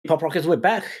Pop Rockers, we're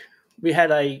back. We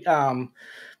had a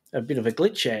bit of a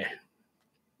glitch there.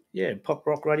 Yeah, Pop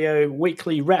Rock Radio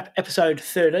Weekly Wrap, episode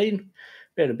 13.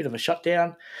 We had a bit of a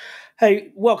shutdown.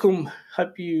 Hey, welcome.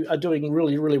 Hope you are doing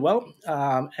really, really well.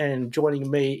 And joining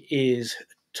me is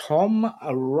Tom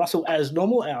Russell, as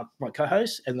normal, my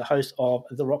co-host and the host of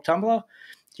The Rock Tumbler.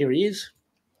 Here he is.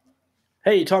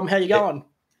 Hey, Tom, how you going?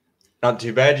 Not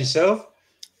too bad, yourself?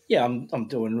 Yeah, I'm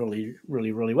doing really,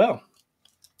 really, really well.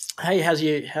 Hey, how's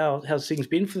things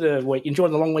been for the week?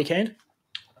 Enjoying the long weekend?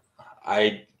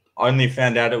 I only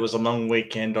found out it was a long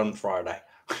weekend on Friday.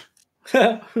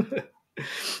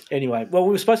 Anyway, well,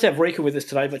 we were supposed to have Rika with us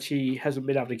today, but she hasn't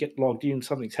been able to get logged in.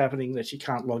 Something's happening that she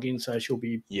can't log in, so she'll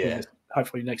be with us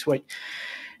hopefully next week.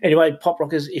 Anyway, Pop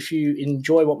Rockers, if you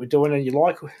enjoy what we're doing and you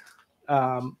like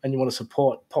and you want to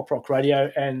support Pop Rock Radio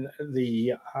and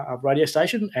the radio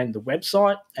station and the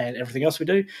website and everything else we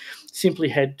do, simply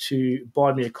head to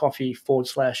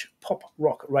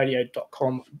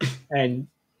buymeacoffee.poprockradio.com and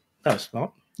no, it's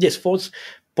not. Yes,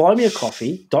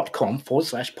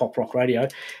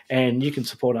 buymeacoffee.com/poprockradio, and you can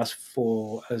support us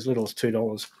for as little as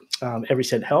 $2. Every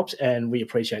cent helps, and we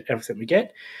appreciate everything we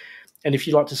get. And if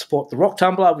you'd like to support the Rock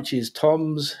Tumbler, which is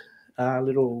Tom's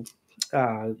little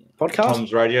podcast,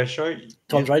 Tom's radio show.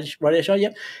 Radio show,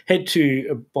 yep. Head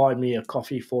to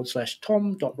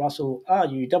buymeacoffee.com.russell,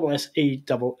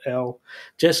 RUSSELL,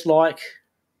 just like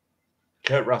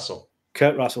Kurt Russell.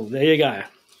 There you go.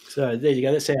 So there you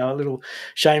go. That's our little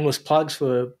shameless plugs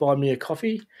for Buy Me a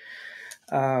Coffee.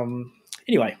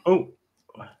 Anyway, what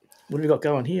have we got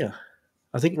going here?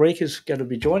 I think Rika's going to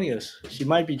be joining us. She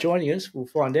may be joining us. We'll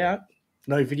find out.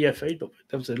 No video feed, but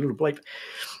that was a little bleep.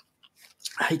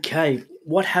 Hey, Kay,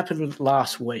 what happened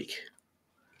last week?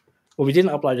 Well, we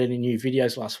didn't upload any new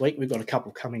videos last week. We've got a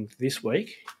couple coming this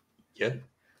week. Yeah.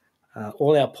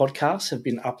 All our podcasts have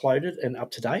been uploaded and up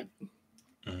to date.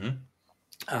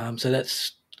 Mm-hmm. So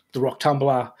that's the Rock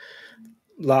Tumbler,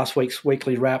 last week's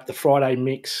weekly wrap, the Friday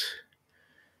mix,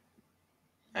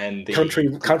 and the country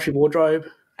wardrobe,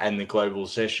 and the global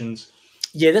sessions.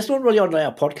 Yeah, that's not really on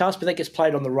our podcast, but that gets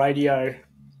played on the radio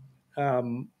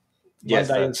Monday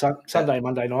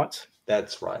Monday nights.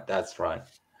 That's right.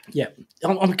 Yeah,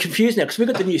 I'm confused now because we've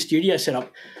got the new studio set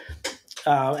up,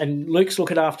 and Luke's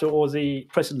looking after all the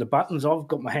pressing the buttons. I've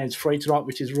got my hands free tonight,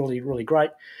 which is really, really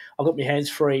great. I've got my hands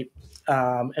free,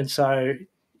 and so.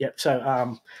 Yep. So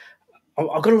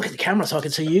I've got to look at the camera so I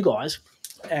can see you guys,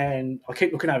 and I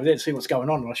keep looking over there to see what's going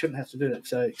on, and I shouldn't have to do that.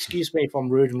 So excuse me if I'm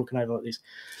rude and looking over like this.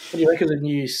 What do you reckon of the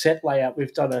new set layout?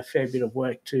 We've done a fair bit of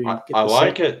work to get I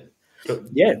like set.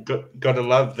 it. Got to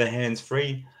love the hands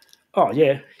free. Oh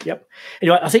yeah, yep.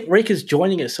 Anyway, I think Rika's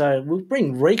joining us, so we'll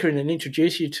bring Rika in and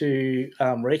introduce you to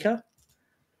Rika.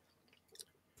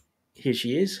 Here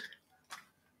she is.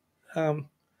 Well,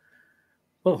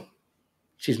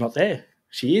 she's not there.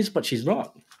 She is, but she's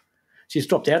not. She's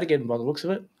dropped out again by the looks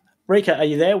of it. Rika, are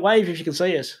you there? Wave if you can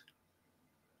see us.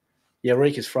 Yeah,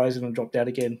 Rika's frozen and dropped out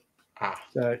again.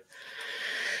 So,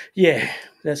 yeah,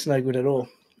 that's no good at all.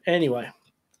 Anyway,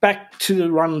 back to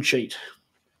the run sheet.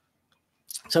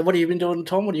 So what have you been doing,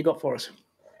 Tom? What do you got for us?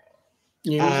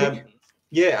 New music?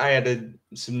 Yeah, I added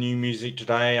some new music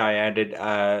today. I added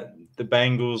the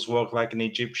Bangles, Walk Like an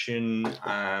Egyptian,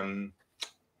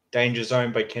 Danger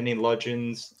Zone by Kenny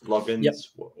Loggins, Yep.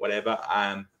 Whatever.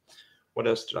 What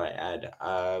else did I add?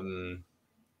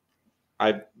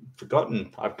 I've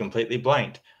forgotten. I've completely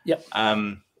blanked. Yep.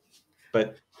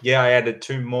 But yeah, I added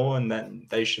 2 more, and then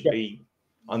they should be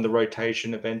on the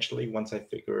rotation eventually once I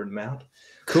figure them out.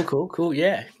 Cool.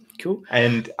 Yeah, cool.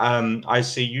 And I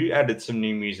see you added some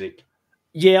new music.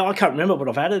 Yeah, I can't remember what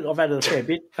I've added. I've added a fair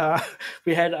bit.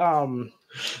 We had I'm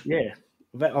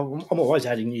always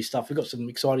adding new stuff. We've got some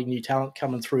exciting new talent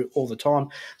coming through all the time,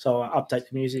 so I update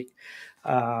the music.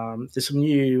 There's some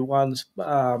new ones.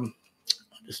 Bella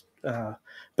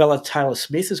Taylor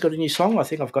Smith has got a new song. I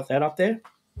think I've got that up there.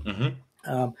 Mm-hmm.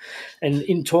 And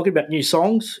in talking about new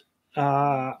songs,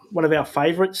 one of our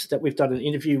favourites that we've done an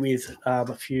interview with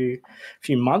a few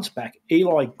months back,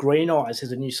 Eli Green Eyes,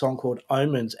 has a new song called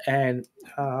Omens, and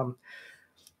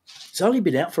it's only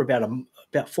been out for about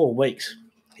 4 weeks.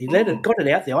 He got it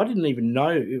out there. I didn't even know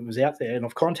it was out there, and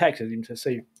I've contacted him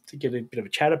to get a bit of a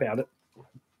chat about it.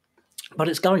 But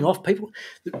it's going off.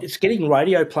 It's getting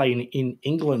radio play in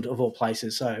England of all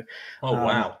places. So,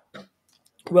 wow!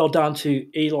 Well done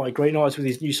to Eli Green Eyes with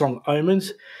his new song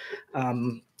Omens.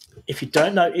 If you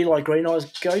don't know Eli Green Eyes,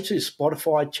 go to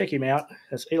Spotify, check him out.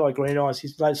 That's Eli Green Eyes.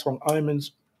 His latest song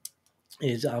Omens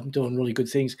is doing really good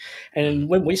things. And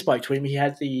when we spoke to him, he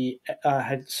had the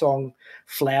song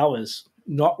Flowers,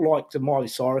 not like the Miley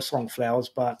Cyrus song Flowers,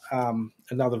 but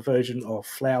another version of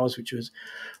Flowers, which was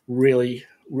really,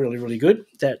 really, really good.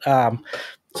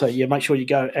 So yeah, make sure you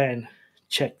go and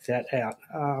check that out.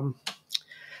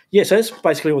 So that's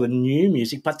basically all the new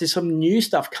music, but there's some new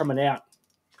stuff coming out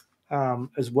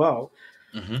as well.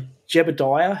 Mm-hmm.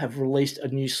 Jebediah have released a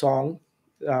new song,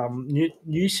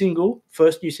 new single,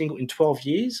 first new single in 12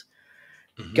 years,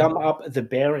 Mm-hmm. Gum Up the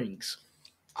Bearings.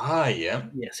 Ah, yeah.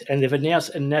 Yes, and they've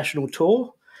announced a national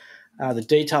tour. The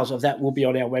details of that will be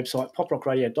on our website,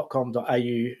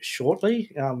 poprockradio.com.au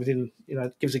shortly. Within,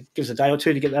 gives a day or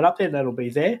two to get that up there, and that'll be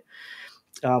there.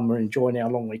 We're enjoying our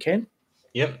long weekend.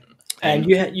 Yep. And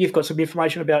you've got some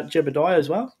information about Jebediah as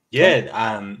well?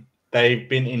 Yeah, they've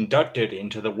been inducted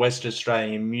into the West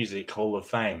Australian Music Hall of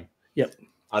Fame. Yep.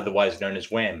 Otherwise known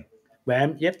as WAM.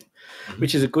 WAM, yep. Mm-hmm.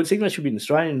 Which is a good thing. That should be an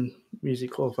Australian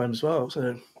Music Hall of Fame as well.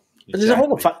 So, but exactly.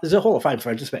 There's a Hall of Fame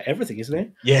for just about everything, isn't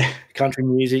there? Yeah. Country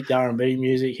music, R&B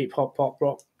music, hip hop, pop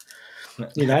rock.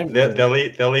 You know,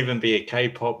 there'll even be a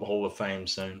K-pop Hall of Fame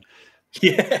soon.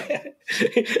 Yeah,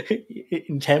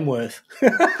 in Tamworth.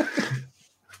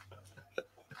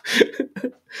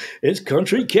 It's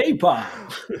country K-pop.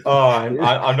 Oh, I'm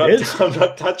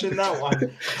not touching that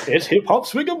one. It's hip hop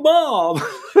swing and bob.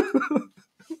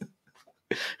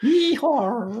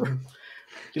 Yeehaw!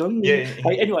 Yeah.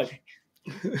 Hey, anyway.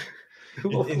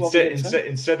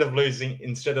 Instead of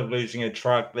losing a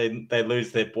truck, they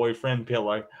lose their boyfriend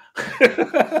pillow.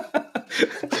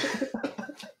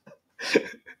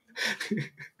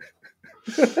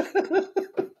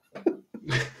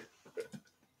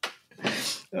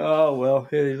 Oh, well,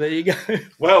 there you go.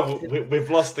 Well, we've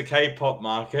lost the K-pop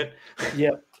market.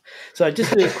 Yep. So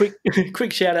just a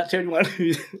quick shout out to anyone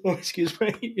who's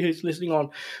listening on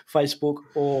Facebook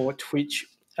or Twitch.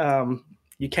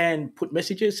 You can put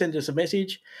messages, send us a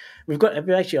message. I think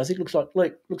it looks like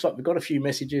we've got a few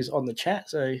messages on the chat,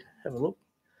 so have a look.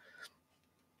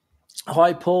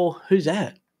 Hi, Paul. Who's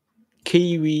that?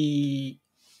 Kiwi.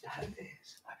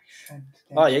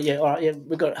 Oh, yeah. All right, yeah.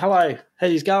 We've got, hello.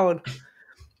 How's it going?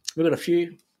 We've got a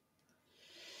few.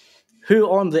 Who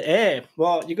on the air?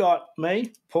 Well, you got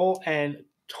me, Paul, and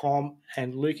Tom,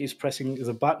 and Luke is pressing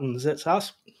the buttons. That's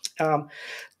us.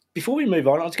 Before we move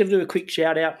on, I was going to do a quick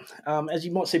shout out. As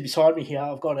you might see beside me here,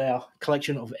 I've got our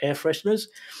collection of air fresheners.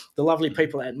 The lovely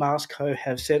people at Marsco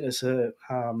have sent us a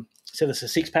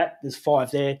 6-pack. There's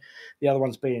 5 there. The other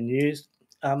one's being used.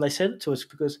 They sent it to us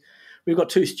because we've got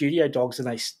 2 studio dogs and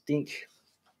they stink.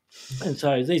 And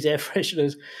so these air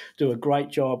fresheners do a great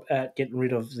job at getting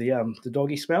rid of the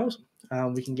doggy smells.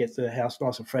 We can get the house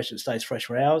nice and fresh. It stays fresh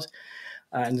for hours.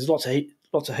 And there's lots of heaps.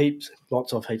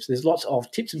 There's lots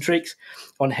of tips and tricks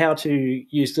on how to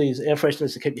use these air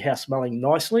fresheners to keep your house smelling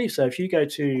nicely. So if you go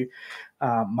to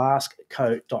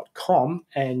maskco.com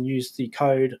and use the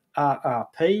code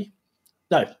PRR,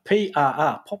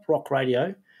 PopRock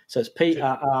Radio. So it's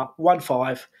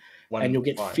PRR15. And you'll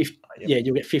get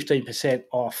 15%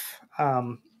 off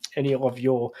any of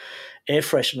your air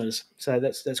fresheners. So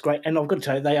that's great. And I've got to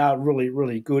tell you, they are really,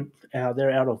 really good.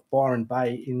 They're out of Byron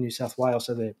Bay in New South Wales,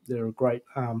 so they're a great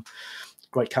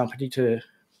company to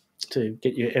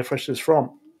get your air fresheners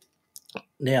from.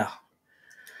 Now,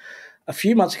 a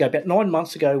few months ago, about 9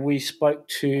 months ago, we spoke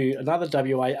to another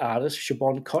WA artist,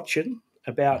 Siobhan Cochin,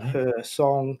 about her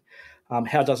song,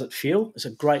 How Does It Feel? It's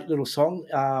a great little song.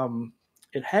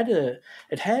 It had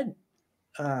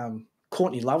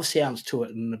Courtney Love sounds to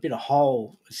it and a bit of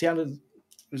Hole. It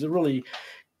was a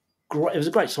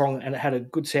great song and it had a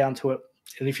good sound to it.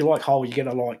 And if you like Hole, you're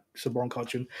going to like Siobhan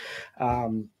Cochin.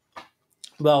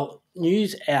 Well,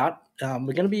 news out.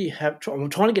 I'm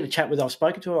trying to get a chat with her. I've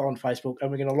spoken to her on Facebook and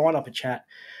we're going to line up a chat.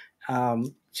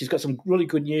 She's got some really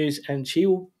good news and she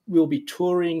will be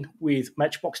touring with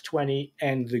Matchbox 20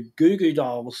 and the Goo Goo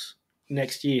Dolls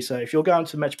next year. So if you're going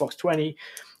to Matchbox 20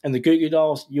 and the Goo Goo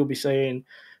Dolls, you'll be seeing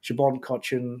Siobhan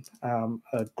Cochin,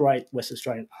 a great West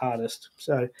Australian artist.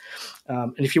 So,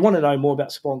 and if you want to know more about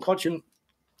Siobhan Cochin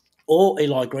or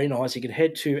Eli Green Eyes, you can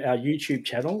head to our YouTube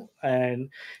channel and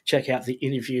check out the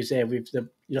interviews there. You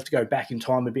have to go back in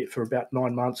time a bit. For about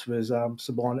 9 months was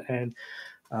Siobhan, and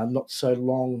not so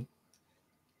long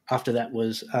after that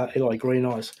was Eli Green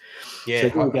Eyes. Yeah,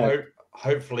 so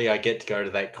hopefully I get to go to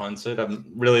that concert. I'm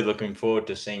really looking forward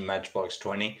to seeing Matchbox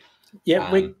 20.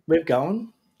 Yeah, we're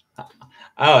going.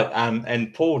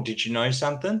 And Paul, did you know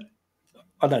something?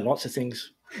 I know lots of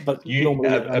things, but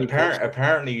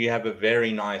apparently you have a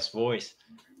very nice voice.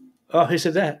 Oh, who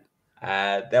said that?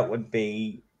 That would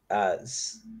be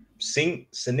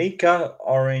Sinika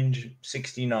Orange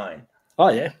 69. Oh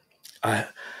yeah, I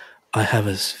have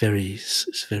a very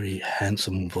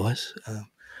handsome voice.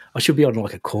 I should be on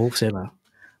like a call center.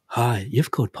 Hi,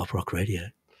 you've called Pop Rock Radio.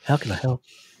 How can I help?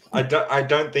 I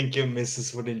don't think your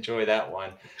missus would enjoy that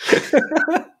one.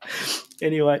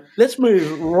 Anyway, let's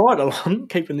move right along,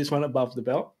 keeping this one above the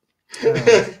belt,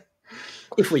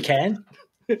 if we can.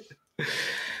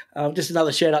 Just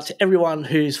another shout out to everyone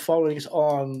who's following us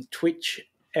on Twitch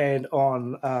and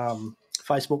on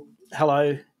Facebook.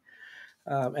 Hello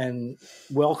and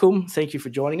welcome. Thank you for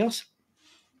joining us.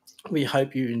 We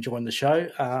hope you enjoyed the show.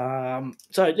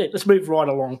 Let's move right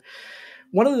along.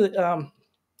 One of the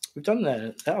we've done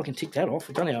that. I can tick that off.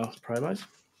 We've done our promos.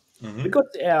 Mm-hmm. We've got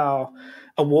our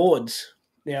awards.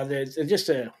 Now, there's just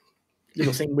a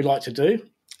little thing we like to do.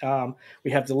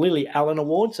 We have the Lily Allen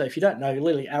Award. So if you don't know,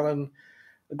 Lily Allen,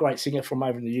 a great singer from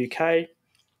over in the UK,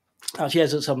 she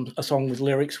has a song with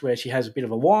lyrics where she has a bit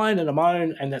of a whine and a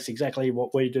moan, and that's exactly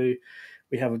what we do.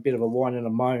 We have a bit of a whine and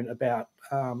a moan about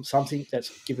something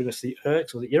that's given us the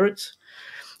irks or the irrits.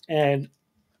 And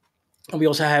we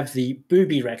also have the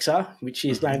Booby Rexer, which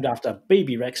is named after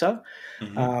Bebe Rexer.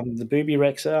 The Booby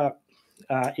Rexer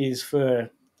is for,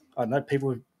 I don't know, people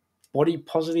with body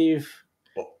positive,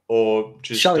 or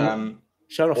just showing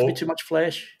off a bit too much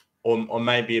flesh, or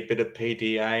maybe a bit of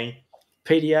PDA,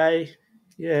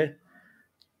 yeah,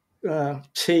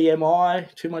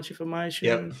 TMI, too much information,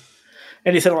 yep,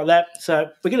 anything like that. So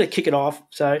we're going to kick it off.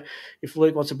 So if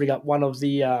Luke wants to bring up one of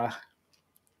the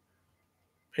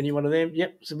any one of them,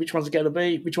 yep. So which one's it going to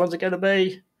be?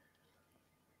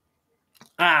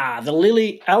 The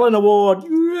Lily Allen Award.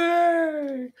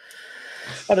 Yay!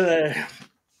 I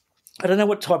don't know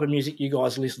what type of music you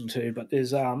guys listen to, but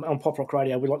there's on Pop Rock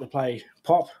Radio we like to play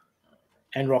pop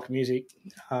and rock music,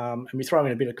 and we throw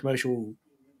in a bit of commercial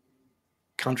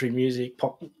country music,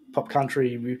 pop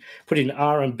country. We put in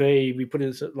R&B. We put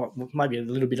in like maybe a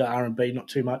little bit of R&B, not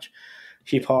too much,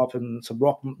 hip hop and some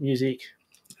rock music.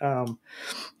 And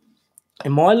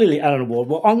my Lily Allen Award,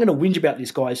 well, I'm going to whinge about this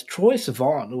guy. It's Troye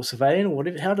Sivan or Sivan or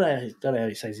whatever. Don't know how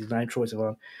he says his name, Troye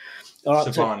Sivan. All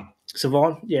right,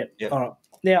 Sivan, yeah. Yep. All right.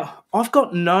 Now, I've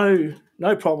got no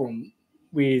problem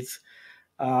with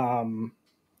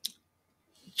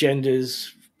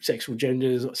genders, sexual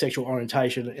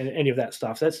orientation, and any of that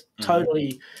stuff. That's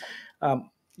totally,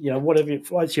 whatever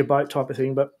floats your boat type of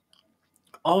thing. But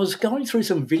I was going through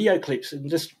some video clips and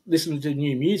just listening to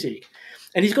new music,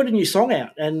 and he's got a new song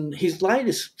out, and his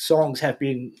latest songs have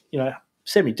been,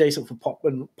 semi-decent for pop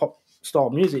and pop style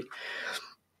music.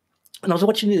 And I was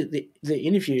watching the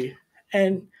interview,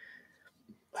 and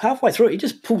halfway through, he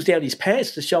just pulls down his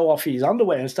pants to show off his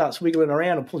underwear and starts wiggling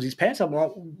around and pulls his pants up. I'm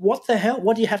like, what the hell?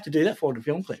 What do you have to do that for in a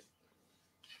film clip?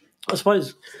 I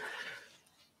suppose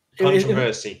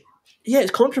controversy.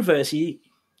 It's controversy,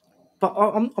 but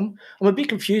I'm a bit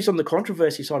confused on the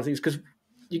controversy side of things because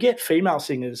you get female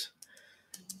singers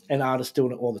and artists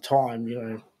doing it all the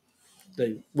time.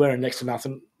 They're wearing next to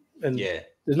nothing, and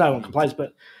there's no one complains,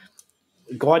 but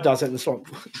a guy does it, and it's like,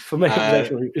 for me,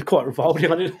 it's quite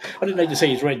revolting. I didn't need to see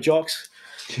his red jocks.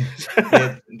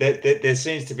 There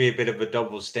seems to be a bit of a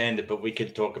double standard, but we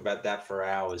could talk about that for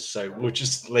hours, so we'll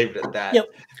just leave it at that. Yeah,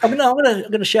 I'm going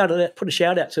to put a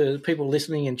shout out to people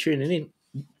listening and tuning in.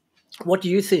 What do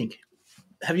you think?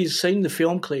 Have you seen the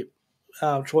film clip,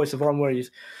 Troye Sivan, where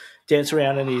he's dancing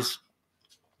around and he's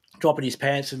dropping his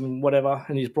pants and whatever,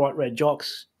 and his bright red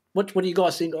jocks? What do you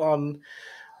guys think on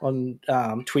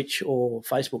Twitch or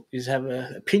Facebook? Does it have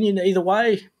an opinion either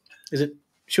way?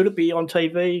 Should it be on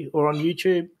TV or on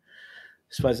YouTube? I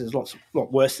suppose there's lot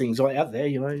worse things out there.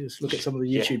 Just look at some of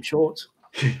the YouTube shorts.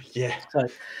 Yeah. So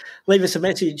leave us a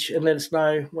message and let us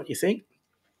know what you think.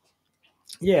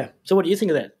 Yeah. So what do you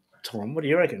think of that, Tom? What do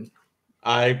you reckon?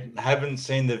 I haven't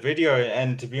seen the video,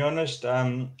 and to be honest,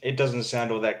 it doesn't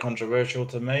sound all that controversial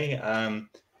to me.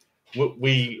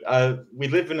 We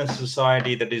live in a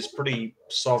society that is pretty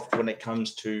soft when it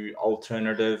comes to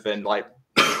alternative and like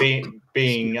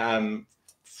being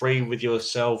free with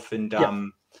yourself, and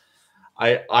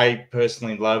I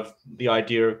personally love the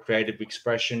idea of creative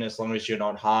expression as long as you're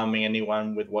not harming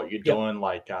anyone with what you're doing.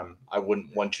 Like I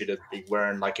wouldn't want you to be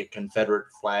wearing like a Confederate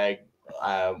flag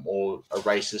or a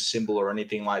racist symbol or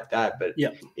anything like that. But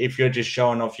if you're just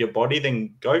showing off your body,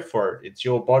 then go for it. It's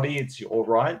your body. It's your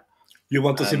right. You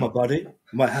want to see my body?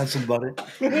 My handsome body?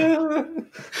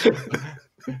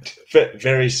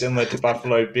 Very similar to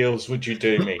Buffalo Bills. Would you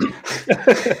do me?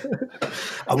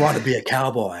 I want to be a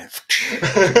cowboy.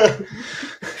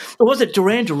 Or was it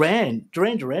Duran Duran?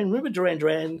 Remember Duran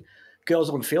Duran, Girls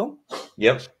on Film?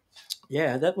 Yep.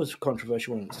 Yeah, that was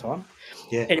controversial at the time.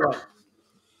 Yeah. Anyway,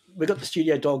 we got the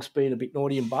studio dogs being a bit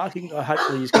naughty and barking.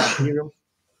 Hopefully you can't hear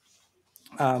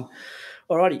them.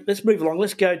 Alrighty, let's move along.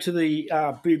 Let's go to the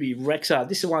Booby Rexa.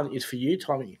 This one is for you,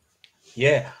 Tommy.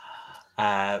 Yeah.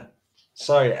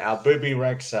 So our Booby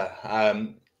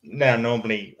Rexa. Now,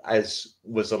 normally, as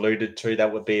was alluded to,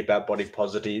 that would be about body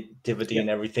positivity Yep. and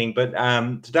everything. But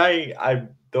today, I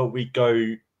thought we'd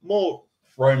go more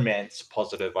romance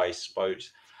positive, I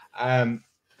suppose.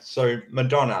 So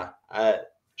Madonna,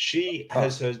 she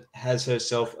has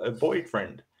herself a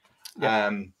boyfriend.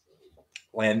 Yep.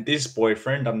 And this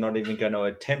boyfriend, I'm not even going to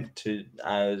attempt to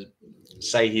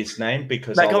say his name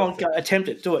because No, go on, go attempt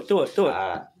it. Do it.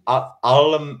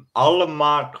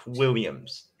 Mark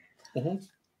Williams. Mm-hmm.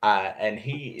 And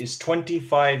he is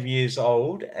 25 years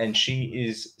old and she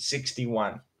is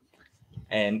 61.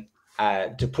 And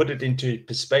to put it into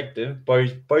perspective,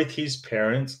 both his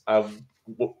parents are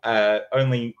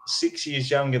only 6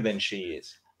 years younger than she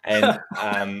is. And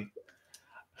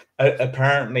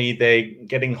apparently they're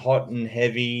getting hot and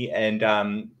heavy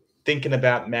and thinking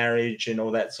about marriage and all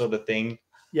that sort of thing.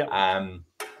 Yeah.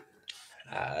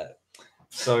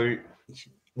 So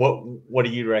what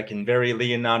do you reckon? Very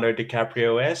Leonardo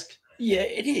DiCaprio-esque? Yeah,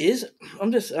 it is.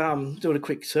 I'm just doing a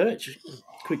quick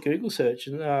Google search,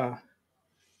 and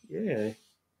yeah.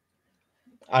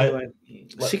 Anyway,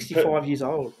 65 years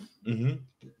old.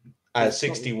 Mm-hmm.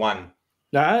 61.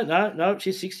 No,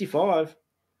 she's 65.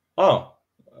 Oh,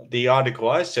 the article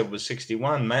I said was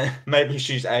 61. Maybe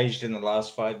she's aged in the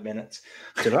last 5 minutes.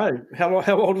 Don't know.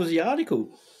 How old was the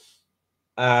article?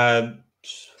 To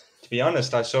be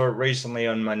honest, I saw it recently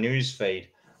on my news feed.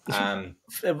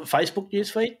 Facebook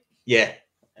news feed? Yeah.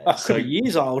 Oh, so, could be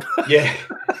years old. Yeah.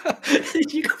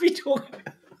 You could be talking.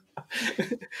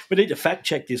 We need to fact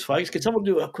check this, folks. Can someone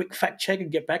do a quick fact check and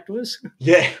get back to us?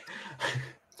 Yeah.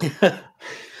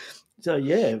 So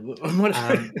yeah.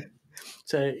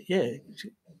 So yeah,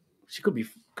 she could be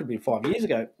 5 years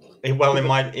ago. Well,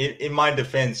 in my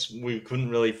defense, we couldn't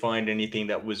really find anything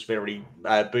that was very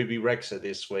Booby Rexa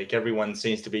this week. Everyone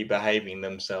seems to be behaving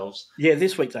themselves. Yeah,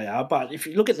 this week they are. But if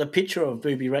you look at the picture of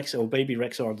Booby Rexa or BB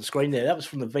Rexa on the screen there, that was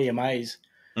from the VMAs.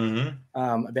 Mm-hmm.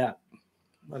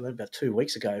 About 2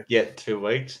 weeks ago. Yeah, 2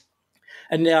 weeks.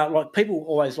 And now, like, people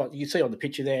always, like, you see on the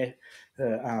picture there,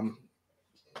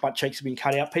 butt cheeks have been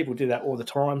cut out. People do that all the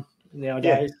time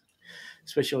nowadays. Yeah.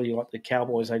 Especially like the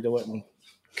cowboys, they do it and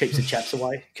keeps the chaps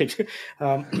away.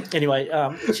 Anyway.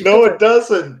 No, it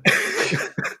doesn't.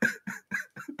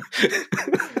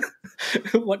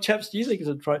 What chaps do you think is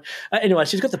a try? Anyway,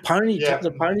 she's got the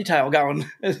ponytail going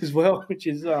as well, which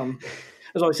is,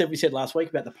 as we said last week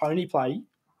about the pony play.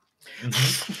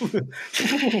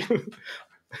 Mm-hmm.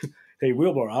 Hey,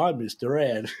 Wilbur, I'm Mr.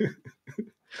 Ed.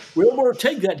 Wilbur,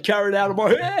 take that carrot out of my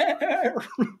hair.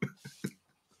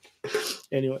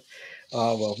 Anyway.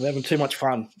 Oh, well, we're having too much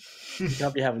fun. You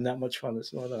can't be having that much fun.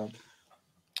 It's not.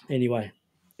 Anyway,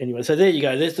 so there you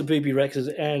go. There's the Booby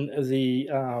Rexes and the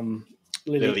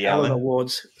Lily Allen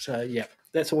Awards. So, yeah,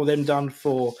 that's all them done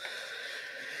for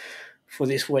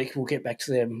this week. We'll get back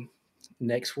to them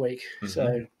next week. Mm-hmm.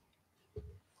 So,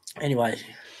 anyway,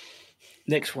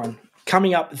 next one.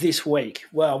 Coming up this week,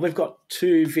 well, we've got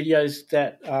 2 videos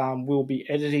that we'll be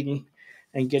editing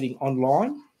and getting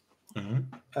online.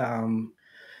 Mm-hmm.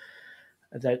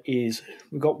 That is,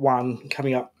 we've got one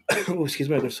coming up. Oh, excuse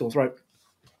me, I've got a sore throat.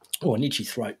 Oh, an itchy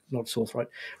throat, not sore throat.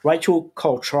 Rachel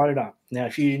Coltrona. Now,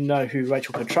 if you know who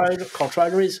Rachel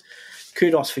Coltrona is,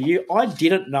 kudos for you. I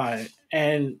didn't know.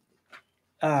 And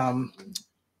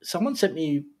someone sent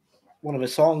me one of her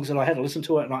songs and I had to listen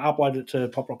to it and I uploaded it to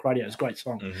PopRock Radio. It's a great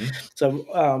song. Mm-hmm. So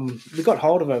we got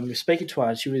hold of her and we were speaking to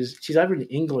her. She's over in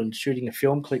England shooting a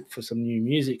film clip for some new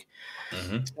music.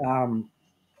 Mm-hmm.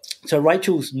 So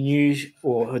Rachel's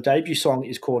her debut song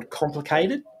is called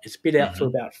Complicated. It's been out for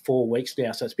about 4 weeks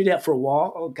now. So it's been out for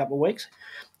a couple of weeks.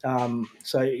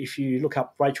 So if you look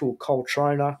up Rachel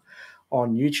Coltrona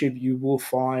on YouTube, you will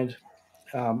find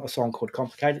a song called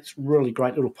Complicated. It's a really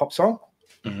great little pop song.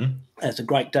 Mm-hmm. It's a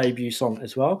great debut song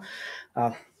as well.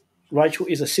 Rachel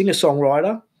is a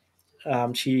singer-songwriter.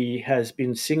 She has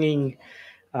been singing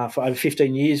for over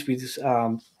 15 years with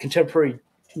contemporary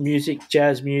music,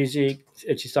 jazz music.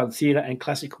 She's done theatre and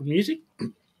classical music.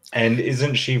 And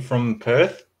isn't she from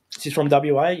Perth? She's from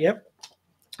WA. Yep.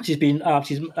 She's been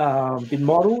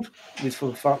modelled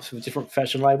for different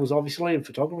fashion labels, obviously, and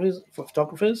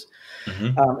photographers.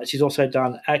 Mm-hmm. She's also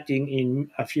done acting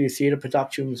in a few theatre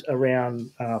productions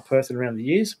around Perth and around the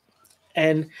years.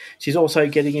 And she's also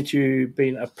getting into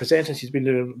being a presenter. She's been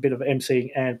doing a bit of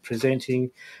emceeing and presenting,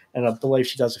 and I believe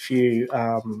she does a few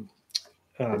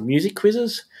music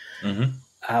quizzes.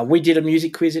 Mm-hmm. We did a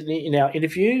music quiz in our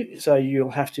interview, so you'll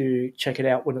have to check it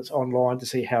out when it's online to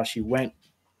see how she went.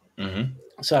 Mm-hmm.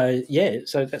 So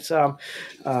so that's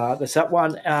that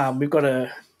one. We've got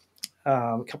a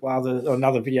couple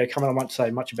another video coming. I won't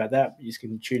say much about that. You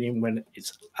can tune in when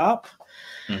it's up.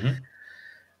 Mm-hmm.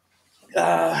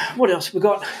 What else we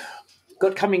got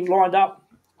coming lined up?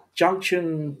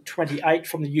 Junction 28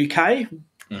 from the UK.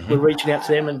 Mm-hmm. We're reaching out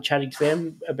to them and chatting to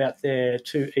them about their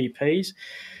 2 EPs.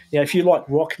 Now, if you like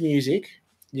rock music,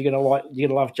 you're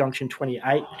gonna love Junction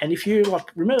 28. And if you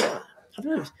remember, I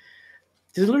don't know,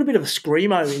 there's a little bit of a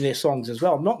screamo in their songs as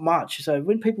well. Not much. So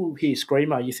when people hear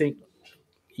screamo,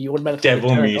 you automatically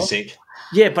Devil music.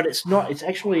 Yeah, but it's not. It's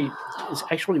actually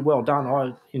well done.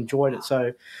 I enjoyed it.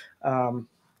 So,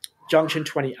 Junction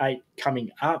 28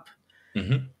 coming up,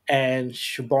 mm-hmm. and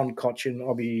Siobhan Cochin.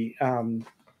 I'll be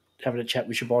having a chat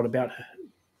with Siobhan about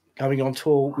going on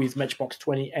tour with Matchbox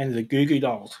 20 and the Goo Goo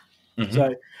Dolls. Mm-hmm.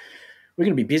 So we're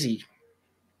going to be busy.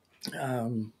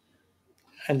 So,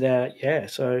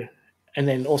 and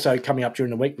then also coming up during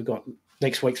the week, we've got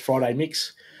next week's Friday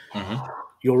mix. Mm-hmm.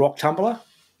 Your Rock Tumbler.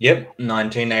 Yep,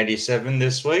 1987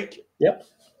 this week. Yep.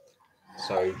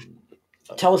 So,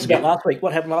 tell us about last week.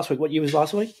 What happened last week? What year was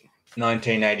last week?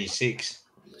 1986.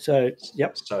 So,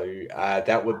 yep. So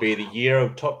that would be the year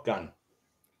of Top Gun.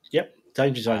 Yep.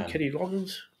 Danger Zone. Kenny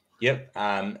Loggins. Yep.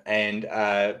 And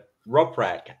Rap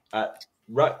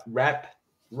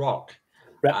Rock.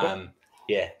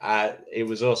 Yeah. It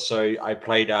was also, I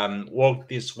played Walk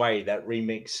This Way, that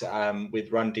remix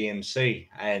with Run DMC.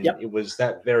 And It was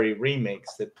that very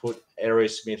remix that put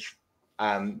Aerosmith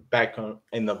back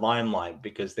in the limelight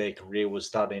because their career was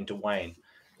starting to wane.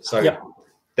 So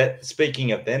that,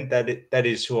 speaking of them, that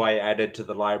is who I added to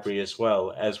the library as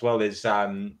well as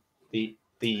the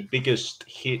biggest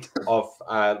hit of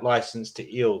License to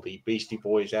Ill, the Beastie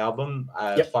Boys album,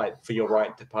 Fight for Your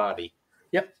Right to Party.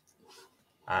 Yep.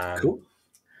 Cool.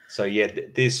 So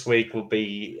this week will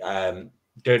be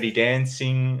Dirty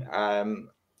Dancing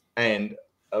and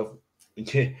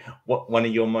one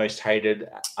of your most hated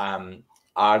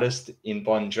artists in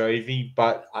Bon Jovi.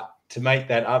 But to make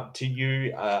that up to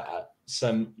you,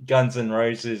 some Guns N'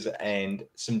 Roses and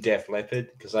some Def Leppard,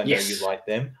 because I know you like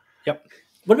them. Yep.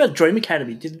 What about Dream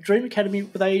Academy? Did Dream Academy,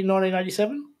 were they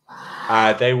 1987?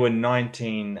 They were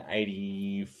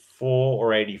 1984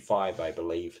 or 85, I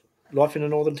believe. Life in a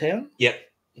Northern Town? Yep.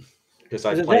 Because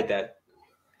I played that.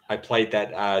 I played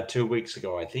that 2 weeks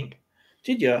ago, I think.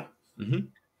 Did you? Mm-hmm.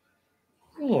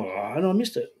 Oh, and I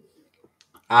missed it.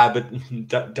 But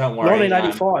don't worry.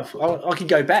 1985. I can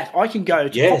go back. I can go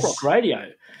to PopRock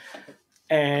Radio,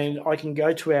 and I can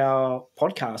go to our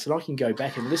podcast, and I can go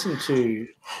back and listen to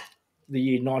the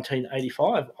year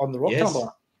 1985 on the Rock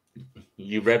Tumbler.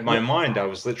 You read my mind. I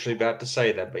was literally about to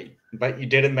say that, but you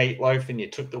did a Meatloaf, and you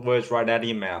took the words right out of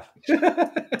your mouth.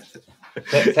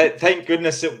 Thank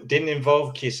goodness it didn't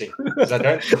involve kissing, because I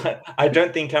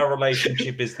don't think our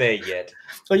relationship is there yet.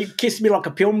 So you kissed me like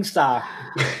a film star.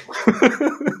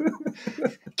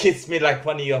 Kiss me like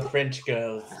one of your French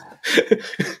girls.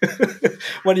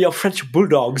 One of your French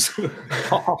bulldogs.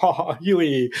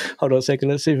 Huey. Hold on a second.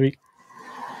 Let's see if we...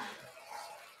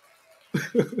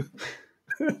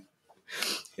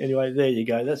 Anyway, there you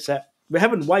go. That's that. We're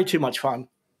having way too much fun.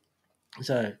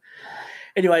 So,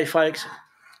 anyway, folks,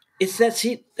 that's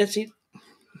it.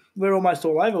 We're almost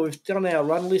all over. We've done our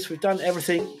run list. We've done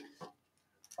everything.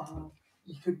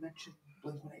 You could mention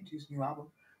Blink-182's new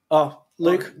album. Oh,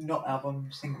 Luke. Not album,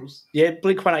 singles. Yeah,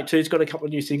 Blink-182's got a couple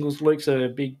of new singles. Luke's a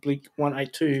big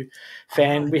Blink-182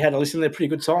 fan. We had a listen. They're pretty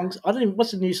good songs.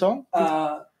 What's the new song?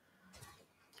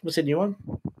 What's the new one?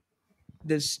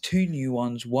 There's two new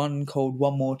ones. One called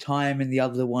One More Time, and the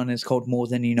other one is called More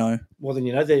Than You Know. More Than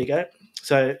You Know. There you go.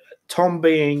 So Tom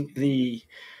being the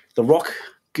rock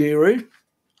guru.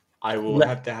 I will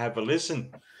have to have a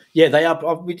listen. Yeah, they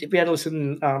are. We had a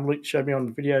listen. Luke showed me on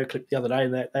the video clip the other day,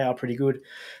 and they are pretty good.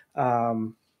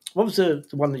 What was the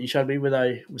one that you showed me where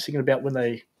they were singing about when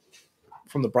they,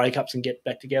 from the breakups and get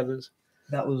back together?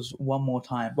 That was One More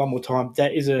Time. One More Time.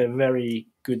 That is a very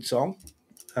good song.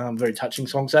 Very touching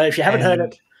song. So if you haven't heard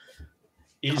it,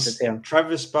 is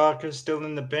Travis Barker still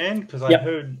in the band? Because I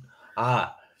heard.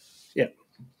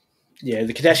 Yeah,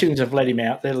 the Kardashians have let him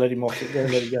out. They let him off. They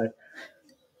let him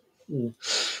go.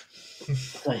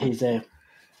 So he's there.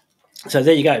 So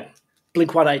there you go.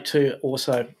 Blink-182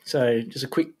 also. So just a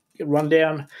quick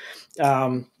rundown.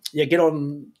 Get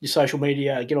on your social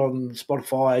media. Get on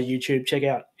Spotify, YouTube. Check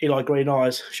out Eli Green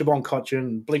Eyes, Siobhan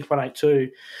Cochin, Blink-182,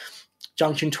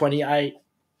 Junction 28.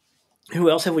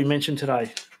 Who else have we mentioned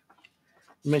today?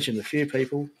 We mentioned a few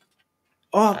people.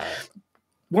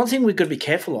 One thing we've got to be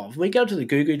careful of, we go to the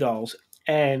Goo Goo Dolls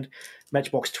and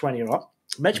Matchbox 20, right?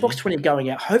 Matchbox 20 going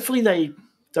out. Hopefully they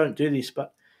don't do this,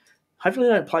 but hopefully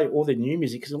they don't play all their new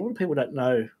music because a lot of people don't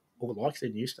know or like their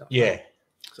new stuff. Yeah.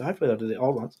 So hopefully they'll do the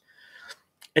old ones.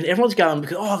 And everyone's going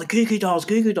because, the Goo Goo Dolls,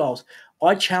 Goo Goo Dolls.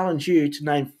 I challenge you to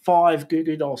name 5 Goo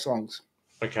Goo Doll songs.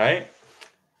 Okay.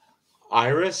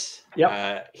 Iris.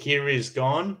 Yep. Here Is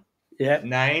Gone. Yep.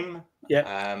 Name. Yep.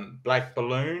 Black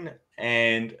Balloon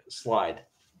and Slide.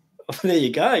 There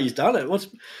you go. He's done it. What's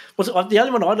the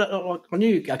only one I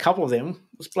knew a couple of them.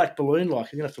 What's Black Balloon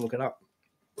like? You're gonna have to look it up.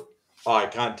 Oh, I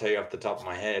can't tell you off the top of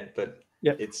my head, but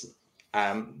it's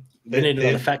we need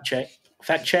another fact check.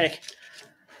 Fact check.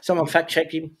 Someone fact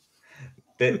check him.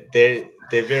 They're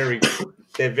very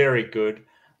good.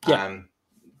 Yeah.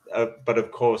 But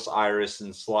of course, Iris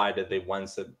and Slide are the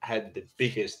ones that had the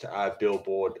biggest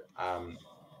Billboard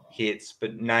hits.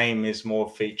 But Name is more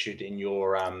featured in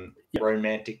your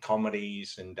romantic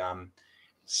comedies, and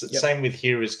same with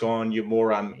Here Is Gone. Your more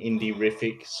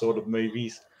indie-rific sort of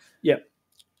movies. Yep.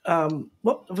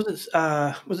 What was it?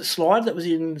 Was it Slide that was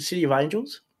in City of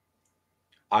Angels?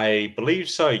 I believe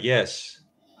so. Yes.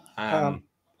 Do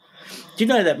you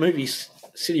know that movie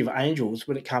City of Angels,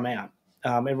 when it came out,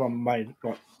 everyone made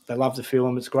they loved the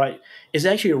film. It's great. It's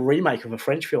actually a remake of a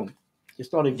French film.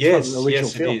 It's not even an original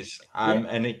film. It is.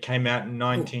 And it came out in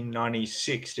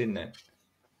 1996, didn't it?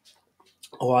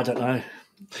 Oh, I don't know.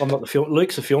 I'm not the film.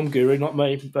 Luke's a film guru, not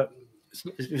me. But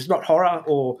if it's not horror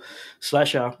or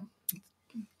slasher,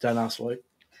 don't ask Luke.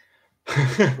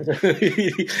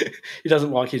 He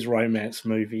doesn't like his romance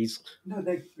movies. No,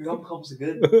 rom-coms are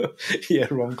good. Yeah,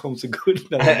 rom-coms are good.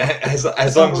 No,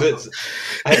 as long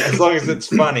as it's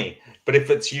funny. But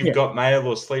if it's You've Got Mail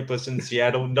or Sleepless in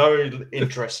Seattle, no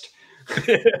interest.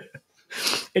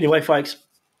 Anyway, folks,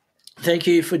 thank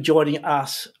you for joining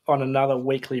us on another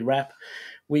weekly wrap.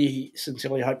 We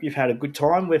sincerely hope you've had a good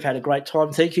time. We've had a great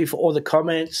time. Thank you for all the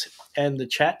comments and the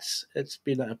chats. It's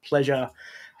been a pleasure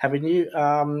having you.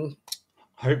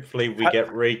 Hopefully we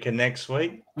get Rika next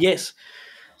week. Yes.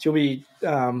 She'll be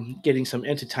getting some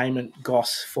entertainment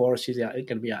goss for us. She's going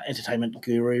to be our entertainment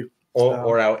guru.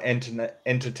 Or our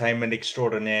entertainment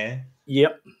extraordinaire.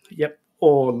 Yep.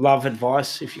 Or love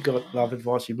advice. If you've got love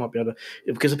advice, you might be able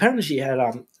to. Because apparently she had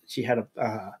a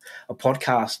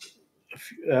podcast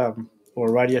or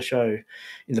a radio show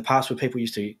in the past where people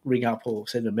used to ring up or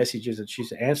send her messages and she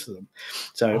used to answer them.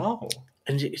 So,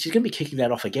 and she's going to be kicking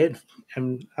that off again.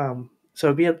 And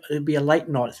so it'd be a late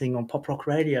night thing on PopRock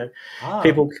Radio.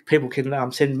 People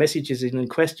can send messages in and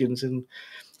questions, and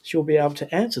she'll be able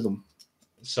to answer them.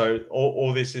 So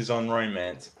all this is on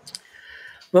romance.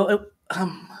 Well,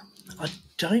 I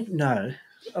don't know.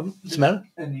 What's the matter?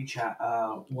 A new chat.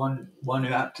 One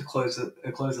rap to close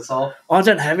us off. I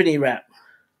don't have any rap.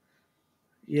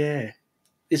 Yeah,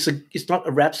 it's not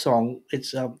a rap song.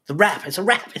 It's the rap. It's a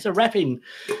rap. It's a rapping.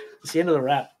 It's the end of the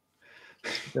rap.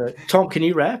 Tom, can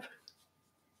you rap?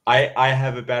 I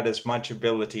have about as much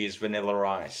ability as Vanilla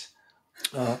Ice.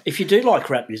 If you do like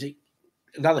rap music,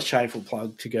 another shameful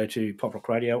plug to go to PopRock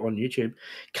Radio on YouTube.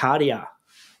 Cardia.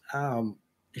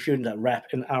 If you're into rap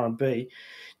and R&B,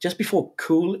 just before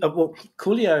Coolio.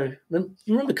 You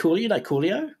remember Coolio? You know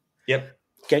Coolio? Yep.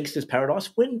 Gangster's Paradise.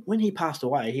 When he passed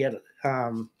away, he had.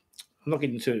 I'm not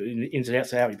getting into ins and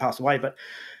outs of how he passed away, but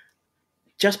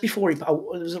just before it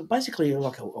was basically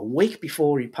like a week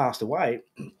before he passed away,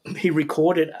 he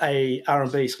recorded a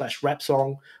R&B / rap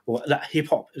song, or hip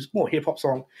hop. It was more hip hop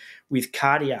song with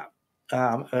Cardia,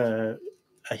 a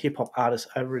hip hop artist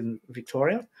over in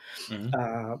Victoria.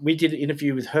 Mm-hmm. We did an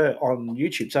interview with her on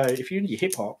YouTube. So if you're into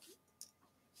hip hop,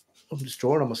 I'm just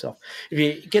drawing on myself. If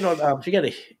you get on, if you're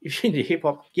into hip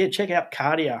hop, check out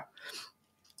Cardia.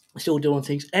 Still doing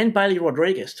things, and Bailey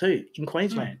Rodriguez too in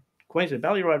Queensland. Queensland,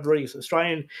 Bailey Rodriguez,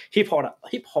 Australian hip hop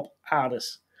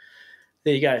artist.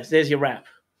 There you go. There's your rap.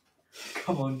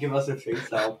 Come on, give us a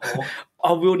freestyle, Paul.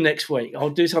 I will next week. I'll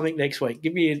do something next week.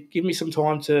 Give me some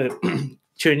time to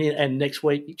tune in, and next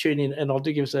week tune in, and I'll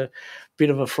give us a bit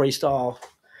of a freestyle,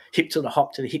 hip to the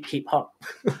hop to the hip hop.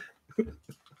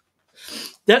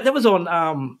 That was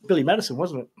on Billy Madison,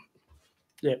 wasn't it?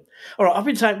 Yeah. All right.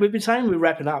 We've been saying we're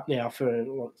wrapping up now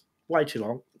for way too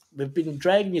long. We've been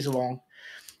dragging this along.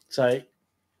 So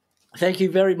thank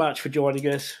you very much for joining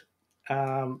us.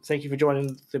 Thank you for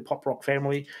joining the PopRock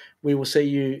family. We will see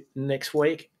you next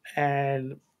week.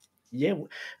 And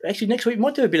actually next week we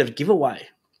might do a bit of a giveaway.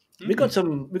 Mm-hmm. We've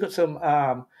got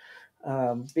some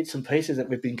bits and pieces that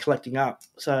we've been collecting up.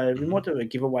 So we might do a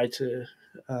giveaway to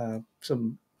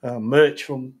some merch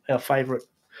from our favourite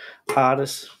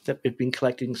artists that we've been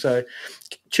collecting. So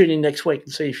tune in next week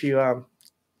and see if you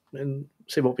and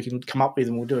see what we can come up with,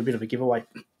 and we'll do a bit of a giveaway.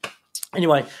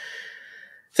 Anyway,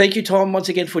 thank you, Tom, once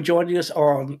again for joining us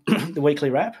on the weekly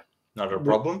wrap. Not a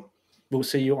problem. we'll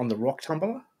see you on the Rock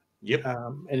Tumbler. Yep.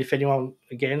 And if anyone,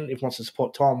 again, if wants to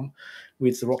support Tom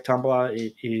with the Rock Tumbler,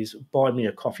 it is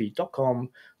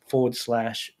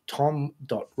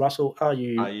buymeacoffee.com/tom.russell, RUSSELL,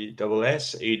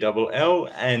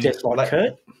 and just like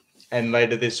Kurt. And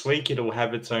later this week, it'll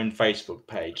have its own Facebook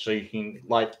page, so you can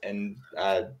like and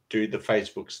do the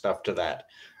Facebook stuff to that.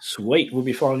 Sweet. We'll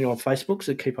be following you on Facebook,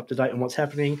 so keep up to date on what's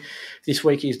happening. This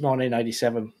week is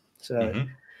 1987. So,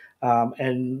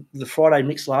 and the Friday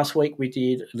mix last week, we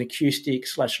did an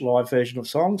acoustic/live version of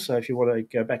songs. So if you want to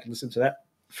go back and listen to that,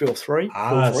 feel free.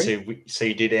 So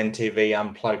you did MTV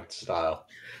Unplugged style.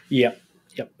 Yep.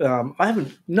 I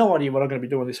have no idea what I'm going to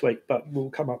be doing this week, but we'll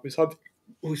come up with something.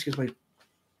 Oh, excuse me.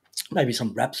 Maybe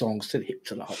some rap songs to the hip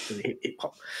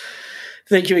hop.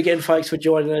 Thank you again, folks, for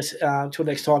joining us. Until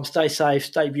next time, stay safe,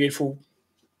 stay beautiful,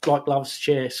 like, love,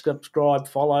 share, subscribe,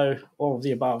 follow, all of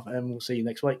the above, and we'll see you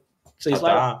next week. See you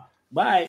later. Bye.